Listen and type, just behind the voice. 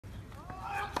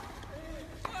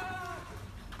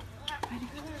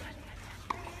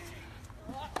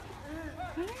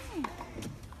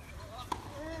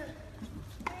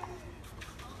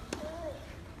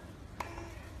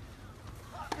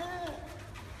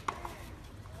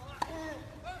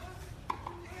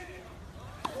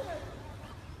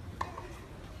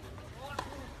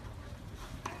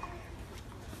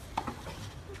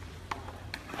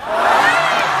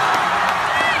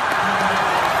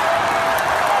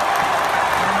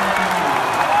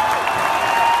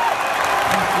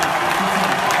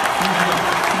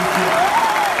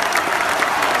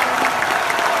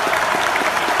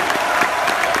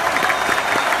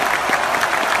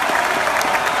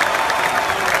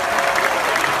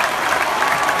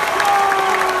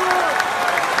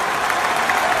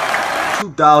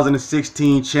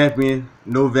...2016 champion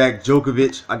Novak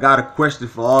Djokovic. I got a question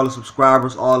for all the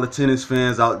subscribers, all the tennis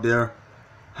fans out there.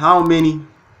 How many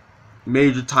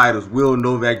major titles will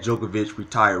Novak Djokovic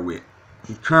retire with?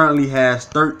 He currently has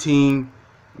 13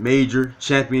 major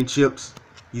championships.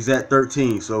 He's at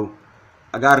 13. So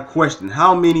I got a question.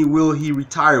 How many will he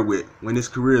retire with when his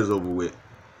career is over with?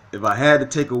 If I had to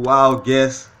take a wild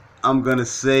guess, I'm going to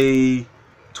say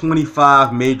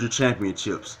 25 major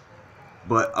championships.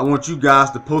 But I want you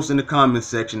guys to post in the comment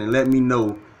section and let me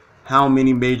know how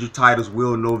many major titles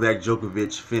will Novak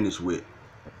Djokovic finish with.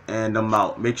 And I'm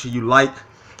out. Make sure you like,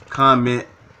 comment,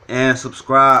 and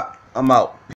subscribe. I'm out.